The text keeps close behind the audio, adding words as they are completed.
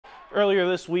Earlier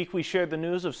this week, we shared the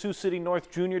news of Sioux City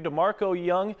North junior Demarico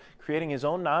Young creating his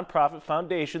own nonprofit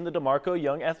foundation, the Demarico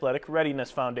Young Athletic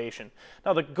Readiness Foundation.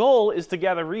 Now, the goal is to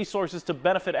gather resources to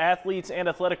benefit athletes and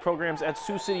athletic programs at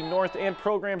Sioux City North and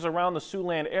programs around the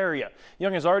Siouxland area.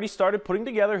 Young has already started putting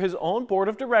together his own board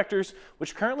of directors,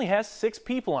 which currently has 6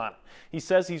 people on it. He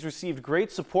says he's received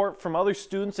great support from other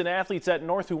students and athletes at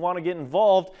North who want to get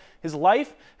involved. His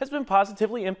life has been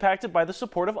positively impacted by the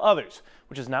support of others,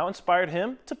 which has now inspired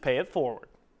him to pay it forward.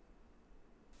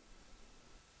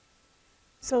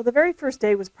 So the very first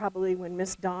day was probably when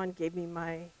Miss Dawn gave me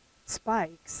my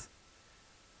spikes.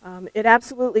 It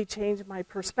absolutely changed my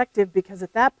perspective, because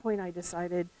at that point I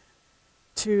decided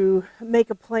to make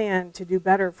a plan to do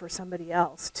better for somebody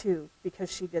else too,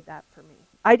 because she did that for me.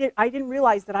 I didn't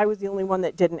realize that I was the only one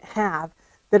that didn't have,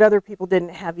 that other people didn't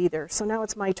have either. So now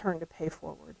it's my turn to pay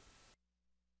forward.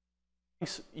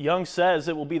 Young says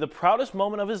it will be the proudest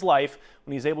moment of his life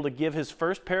when he's able to give his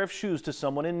first pair of shoes to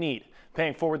someone in need,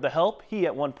 paying forward the help he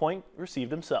at one point received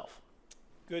himself.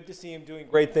 Good to see him doing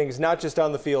great things, not just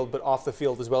on the field, but off the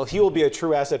field as well. He will be a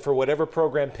true asset for whatever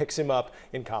program picks him up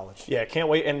in college. Yeah, can't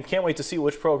wait to see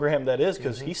which program that is,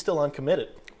 because he's still uncommitted.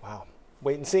 Wow.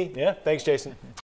 Wait and see. Yeah. Thanks, Jason.